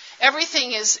together,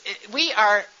 we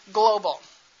are global.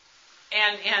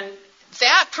 And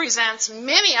that presents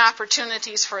many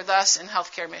opportunities for us in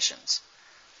healthcare missions.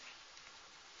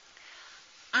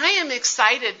 I am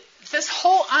excited, this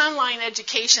whole online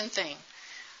education thing.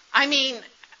 I mean,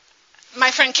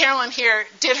 my friend Carolyn here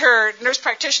did her nurse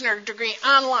practitioner degree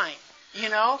online, you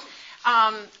know.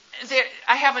 I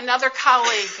have another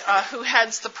colleague who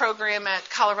heads the program at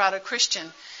Colorado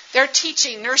Christian. They're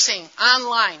teaching nursing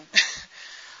online.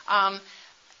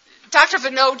 Dr.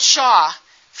 Vinod Shah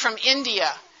from India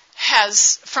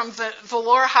has, from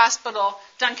Vellore Hospital,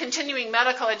 done continuing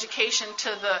medical education to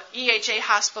the EHA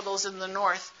hospitals in the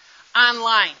north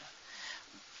online.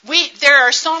 There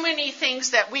are so many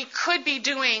things that we could be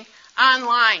doing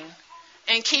online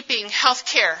and keeping health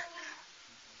care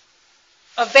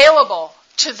available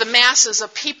to the masses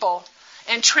of people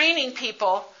and training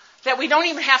people that we don't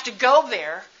even have to go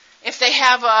there if they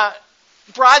have a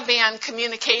broadband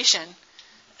communication.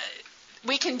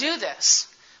 We can do this.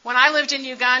 When I lived in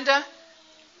Uganda,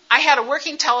 I had a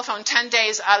working telephone 10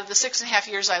 days out of the 6.5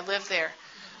 years I lived there.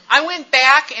 I went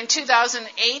back in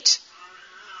 2008.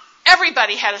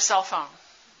 Everybody had a cell phone.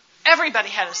 Everybody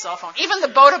had a cell phone. Even the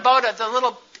boda, the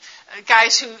little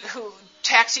guys who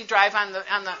taxi drive on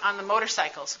the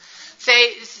motorcycles,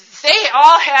 they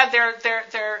all had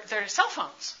their cell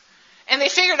phones, and they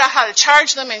figured out how to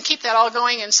charge them and keep that all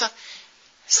going. And so,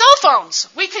 cell phones,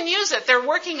 we can use it. They're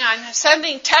working on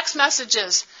sending text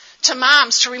messages to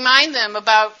moms to remind them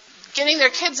about getting their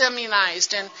kids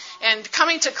immunized and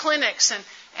coming to clinics and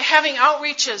having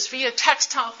outreaches via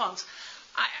text telephones.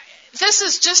 This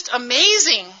is just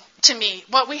amazing to me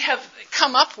what we have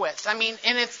come up with. I mean,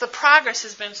 and the progress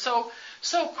has been so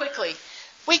quickly.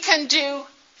 We can do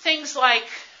things like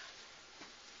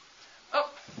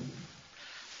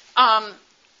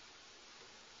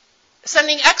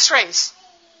sending x-rays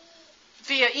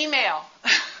via email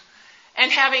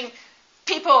and having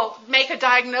people make a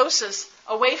diagnosis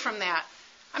away from that.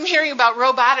 I'm hearing about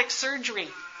robotic surgery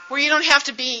where you don't have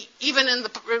to be even in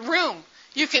the room.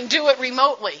 You can do it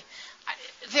remotely.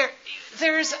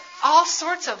 There's all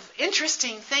sorts of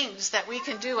interesting things that we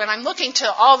can do. And I'm looking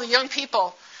to all the young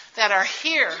people that are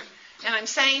here, and I'm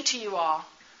saying to you all,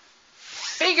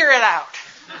 figure it out.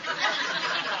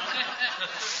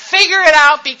 Figure it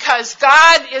out, because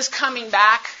God is coming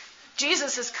back.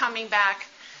 Jesus is coming back.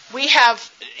 He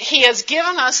has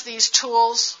given us these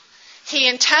tools. He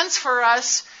intends for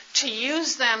us to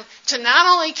use them to not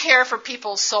only care for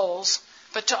people's souls,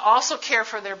 but to also care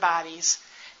for their bodies.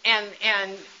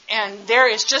 And there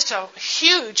is just a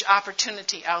huge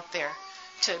opportunity out there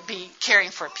to be caring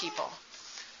for people.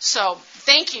 So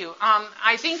thank you.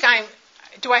 I think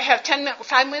do I have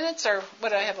 5 minutes, or what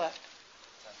do I have left?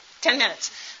 10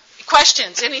 minutes.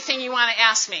 Questions? Anything you want to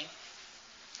ask me?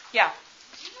 Yeah.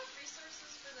 Do you have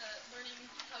resources for the learning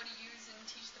how to use and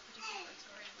teach the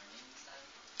participatory learning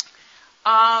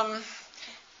style?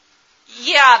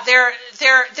 Yeah,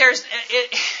 there's.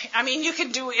 I mean, you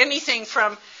can do anything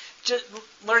from just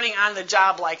learning on the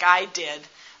job like I did,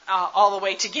 all the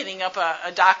way to getting up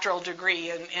a doctoral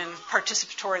degree in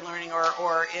participatory learning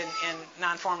or in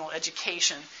non-formal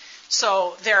education.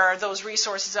 So there are those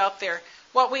resources out there.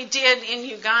 What we did in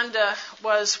Uganda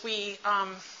was we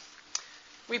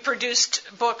produced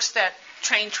books that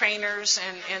train trainers,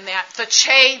 and that the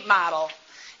CHE model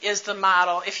is the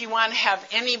model. If you want to have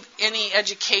any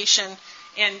education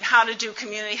in how to do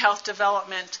community health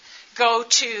development, go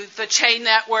to the CHE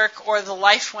network or the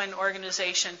LifeWin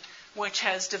organization, which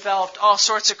has developed all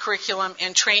sorts of curriculum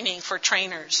and training for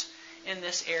trainers in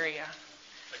this area.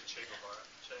 Like Che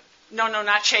Guevara? No,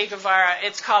 not Che Guevara.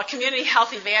 It's called Community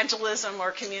Health Evangelism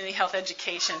or Community Health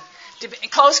Education. In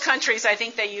closed countries, I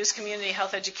think they use Community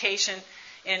Health Education.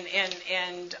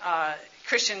 and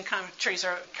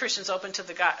Christians open to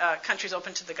the countries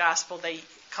open to the gospel. They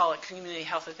call it community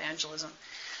health evangelism.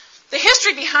 The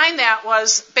history behind that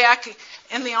was back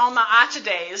in the Alma Ata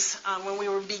days, when we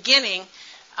were beginning.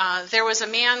 There was a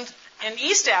man in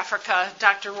East Africa,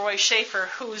 Dr. Roy Schaefer,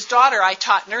 whose daughter I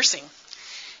taught nursing.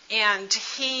 And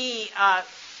he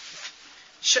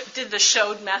did the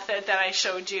SHOWED method that I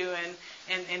showed you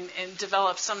and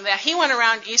developed some of that. He went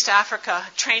around East Africa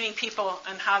training people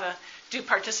on how to do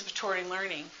participatory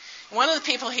learning. One of the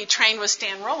people he trained was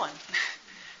Stan Rowland,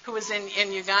 who was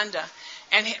in Uganda.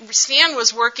 And Stan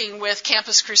was working with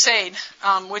Campus Crusade,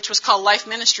 which was called Life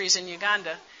Ministries in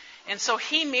Uganda. And so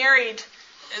he married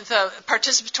the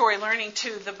participatory learning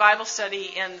to the Bible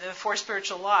study and the 4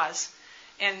 spiritual laws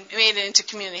and made it into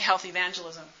community health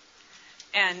evangelism.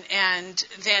 And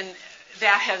then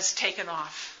that has taken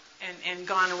off and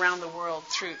gone around the world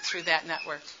through that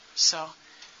network. So,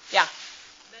 yeah.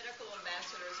 Medical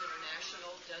Ambassadors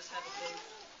International does have a booth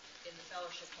in the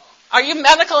fellowship hall. Are you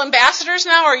medical ambassadors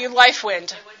now, or are you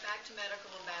LifeWind? They went back to medical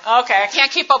ambassadors. Okay, I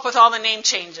can't keep up with all the name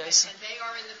changes. And they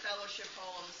are in the fellowship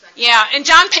hall on the second Yeah, floor. and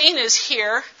John Payne is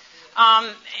here.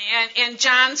 And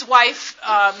John's wife,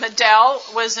 Medell,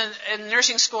 was in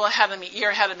nursing school year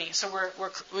ahead of me. So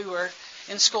we were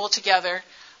in school together.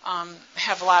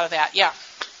 Have a lot of that. Yeah. Do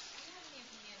you have any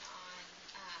opinion on,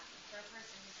 for a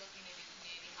person who's looking into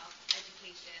community health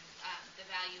education, the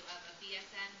value of a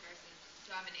BSN versus,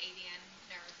 so I'm an ADN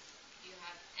nurse, do you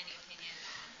have any opinion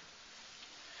on?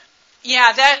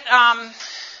 Yeah,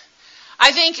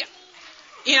 I think,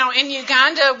 in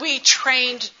Uganda we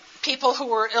trained people who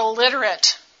were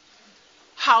illiterate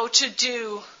how to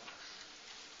do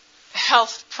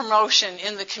health promotion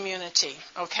in the community,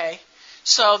 okay?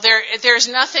 So there's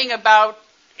nothing about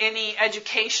any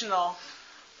educational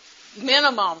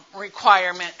minimum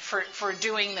requirement for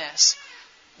doing this.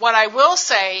 What I will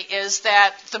say is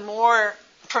that the more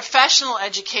professional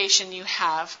education you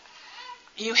have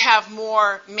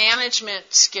more management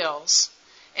skills,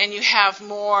 and you have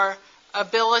more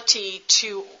ability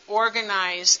to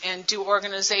organize and do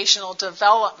organizational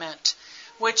development,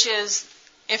 which is,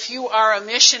 if you are a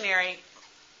missionary,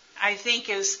 I think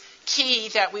is key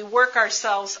that we work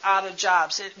ourselves out of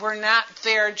jobs. We're not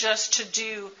there just to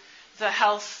do the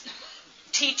health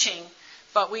teaching,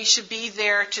 but we should be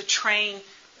there to train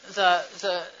the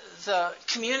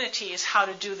communities how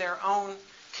to do their own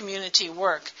community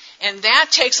work. And that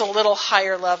takes a little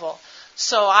higher level.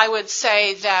 So I would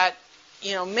say that,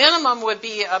 minimum would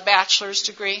be a bachelor's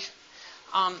degree.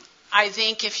 I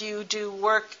think if you do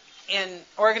work in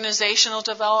organizational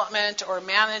development or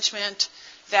management,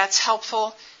 that's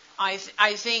helpful. I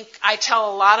think I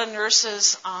tell a lot of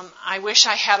nurses, I wish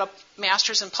I had a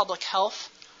master's in public health,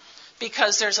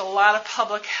 because there's a lot of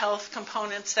public health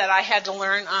components that I had to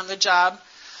learn on the job.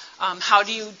 How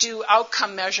do you do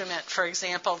outcome measurement, for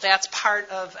example? That's part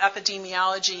of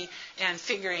epidemiology and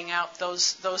figuring out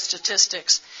those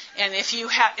statistics. And if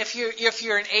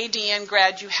you're an ADN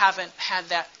grad, you haven't had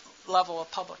that level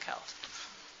of public health.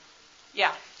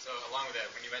 Yeah. So along with that,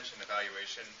 when you mentioned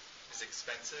evaluation, is it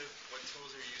expensive? What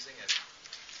tools are you using, and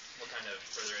what kind of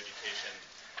further education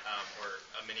or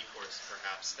a mini course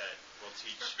perhaps that will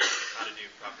teach how to do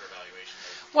proper evaluation?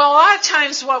 Well, a lot of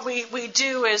times what we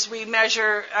do is we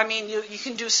measure, you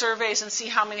can do surveys and see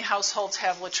how many households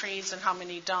have latrines and how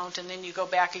many don't, and then you go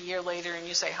back a year later and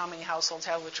you say how many households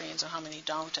have latrines and how many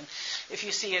don't, and if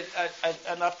you see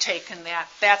an uptake in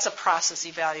that's a process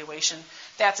evaluation.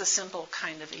 That's a simple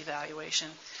kind of evaluation.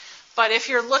 But if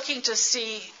you're looking to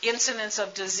see incidence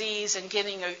of disease and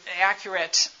getting an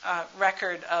accurate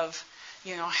record of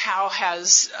how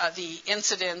has the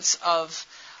incidence of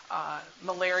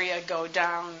malaria go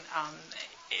down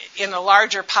in a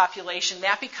larger population,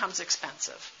 that becomes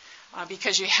expensive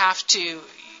because you have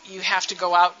to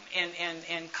go out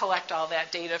and collect all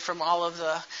that data from all of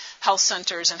the health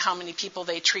centers and how many people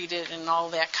they treated and all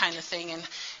that kind of thing,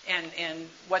 and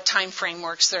what time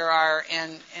frameworks there are,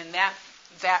 and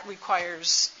that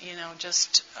requires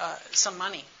just some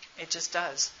money. It just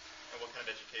does. And what kind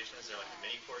of education? Is there like a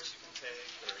mini course you can take,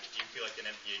 or do you feel like an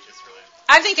MPH is really?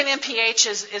 I think an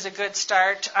MPH is a good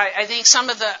start. I think some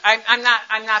of the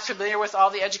I'm not familiar with all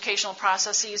the educational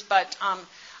processes, but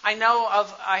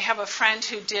I have a friend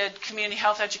who did community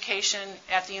health education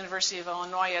at the University of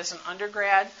Illinois as an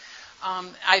undergrad.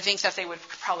 I think that they would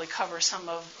probably cover some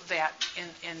of that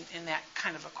in that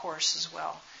kind of a course as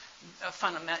well.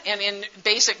 And in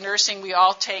basic nursing, we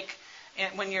all take.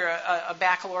 And when you're a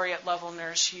baccalaureate level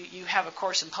nurse, you have a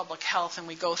course in public health, and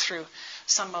we go through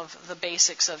some of the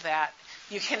basics of that.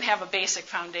 You can have a basic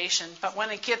foundation, but when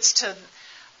it gets to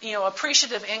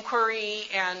appreciative inquiry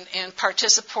and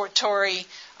participatory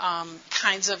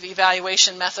kinds of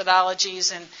evaluation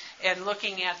methodologies and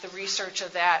looking at the research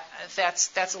of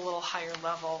that's a little higher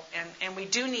level. And we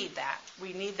do need that.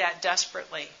 We need that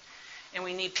desperately. And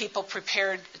we need people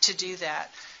prepared to do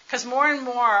that. Because more and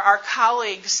more our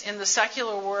colleagues in the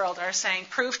secular world are saying,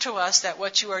 prove to us that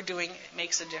what you are doing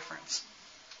makes a difference.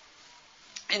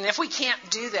 And if we can't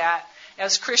do that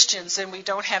as Christians, then we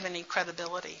don't have any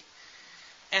credibility.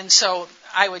 And so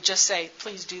I would just say,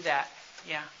 please do that.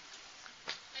 Yeah.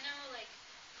 I know,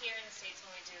 here in the States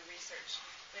when we do research,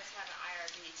 we have to have an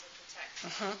IRB to protect.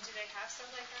 Mm-hmm. Do they have stuff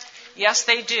like that? Yes,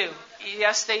 they do.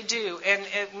 Yes, they do. And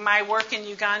my work in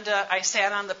Uganda, I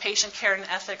sat on the Patient Care and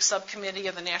Ethics Subcommittee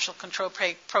of the National Control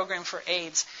Program for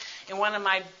AIDS. And one of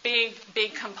my big,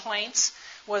 big complaints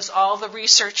was all the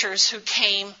researchers who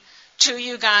came to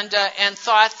Uganda and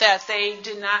thought that they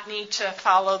did not need to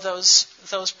follow those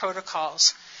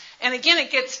protocols. And again,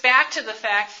 it gets back to the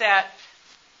fact that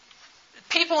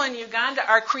people in Uganda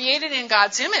are created in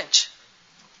God's image.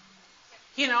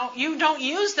 You don't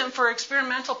use them for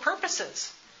experimental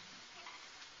purposes.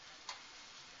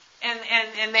 And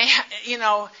they,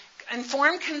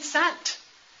 informed consent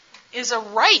is a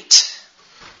right.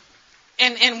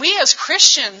 And we as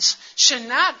Christians should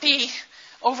not be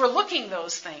overlooking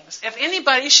those things. If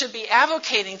anybody should be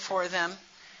advocating for them,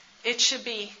 it should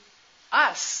be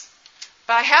us.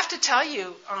 But I have to tell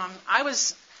you,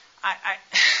 I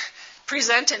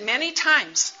presented many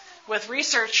times with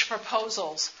research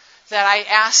proposals that I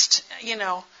asked,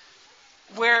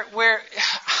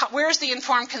 where's the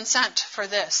informed consent for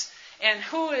this? And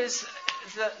who is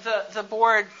the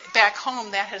board back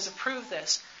home that has approved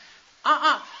this?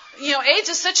 AIDS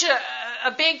is such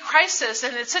a big crisis,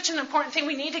 and it's such an important thing.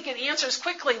 We need to get answers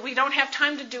quickly. We don't have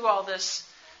time to do all this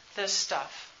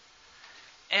stuff.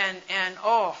 And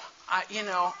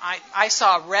I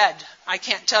saw red. I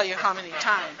can't tell you how many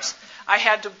times. I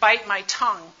had to bite my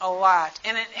tongue a lot.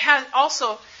 And it had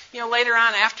also, later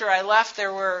on after I left,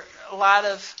 there were a lot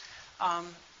of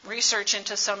research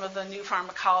into some of the new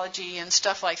pharmacology and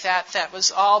stuff like that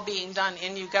was all being done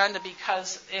in Uganda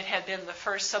because it had been the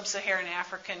first sub-Saharan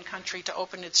African country to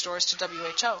open its doors to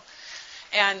WHO.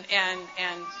 And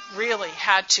really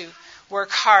had to work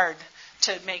hard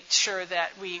to make sure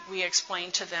that we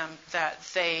explained to them that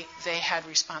they had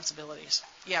responsibilities.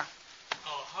 Yeah.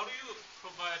 How do you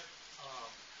provide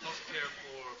health care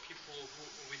for people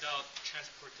who without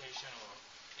transportation or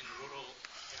in rural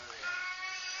areas?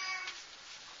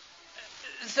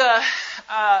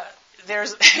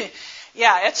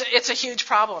 It's a huge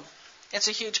problem. It's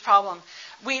a huge problem.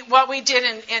 What we did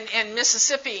in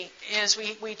Mississippi is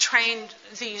we trained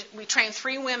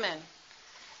 3 women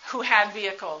who had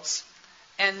vehicles,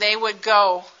 and they would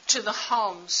go to the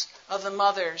homes of the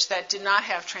mothers that did not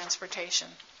have transportation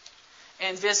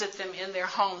and visit them in their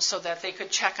homes so that they could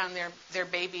check on their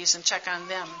babies and check on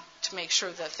them to make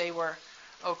sure that they were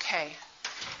okay.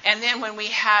 And then when we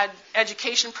had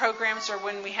education programs or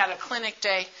when we had a clinic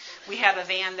day, we had a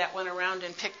van that went around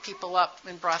and picked people up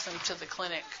and brought them to the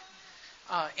clinic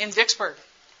in Vicksburg,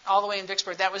 all the way in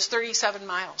Vicksburg. That was 37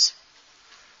 miles.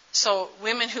 So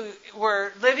women who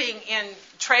were living in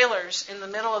trailers in the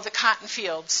middle of the cotton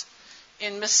fields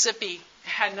in Mississippi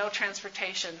had no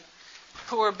transportation,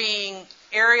 who were being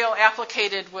aerial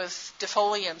applicated with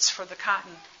defoliants for the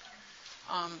cotton,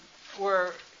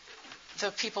 were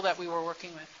the people that we were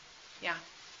working with. Yeah.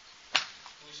 Can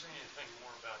you say anything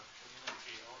more about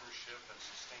community ownership and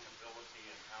sustainability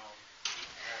and how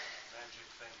that magic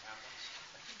thing happens?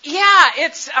 Yeah,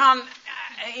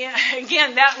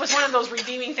 again, that was one of those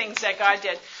redeeming things that God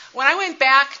did. When I went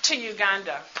back to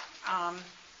Uganda,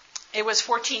 it was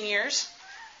 14 years,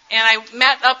 and I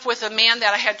met up with a man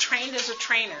that I had trained as a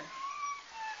trainer.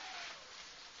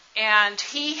 And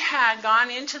he had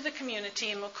gone into the community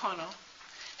in Mukono,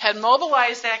 had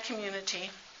mobilized that community,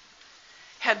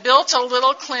 had built a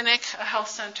little clinic, a health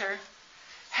center,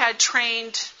 had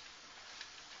trained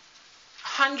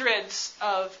hundreds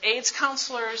of AIDS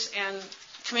counselors and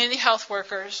community health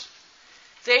workers.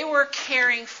 They were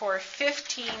caring for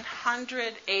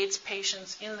 1,500 AIDS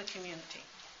patients in the community.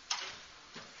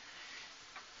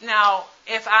 Now,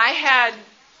 if I had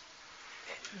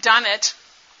done it,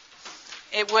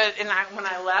 when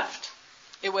I left,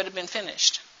 it would have been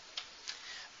finished.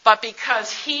 But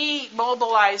because he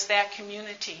mobilized that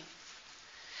community,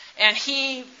 and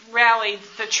he rallied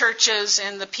the churches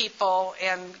and the people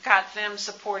and got them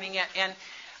supporting it, and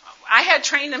I had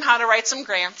trained him how to write some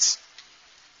grants.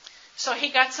 So he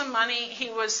got some money. He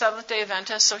was Seventh-day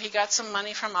Adventist, so he got some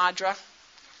money from ADRA,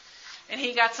 and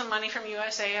he got some money from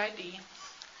USAID.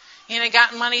 and had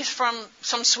gotten money from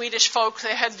some Swedish folk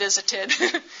that had visited.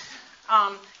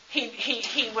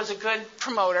 He was a good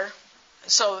promoter,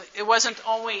 so it wasn't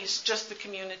always just the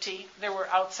community. There were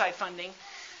outside funding.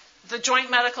 The joint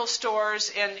medical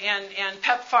stores and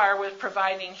PEPFAR were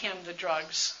providing him the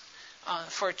drugs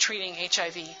for treating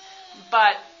HIV.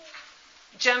 But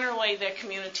generally, the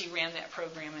community ran that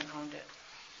program and owned it.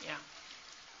 Yeah.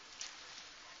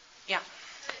 Yeah.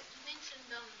 You mentioned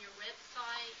on your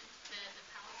website the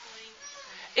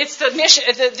PowerPoint. It's the mission.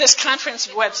 This conference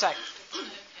website.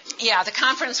 Yeah, the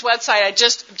conference website. I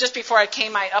just before I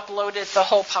came, I uploaded the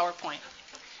whole PowerPoint,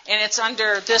 and it's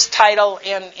under this title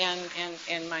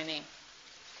and my name.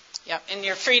 Yeah, and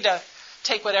you're free to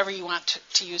take whatever you want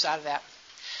to use out of that.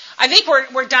 I think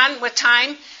we're done with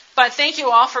time, but thank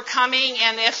you all for coming.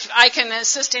 And if I can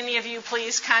assist any of you,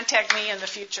 please contact me in the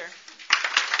future.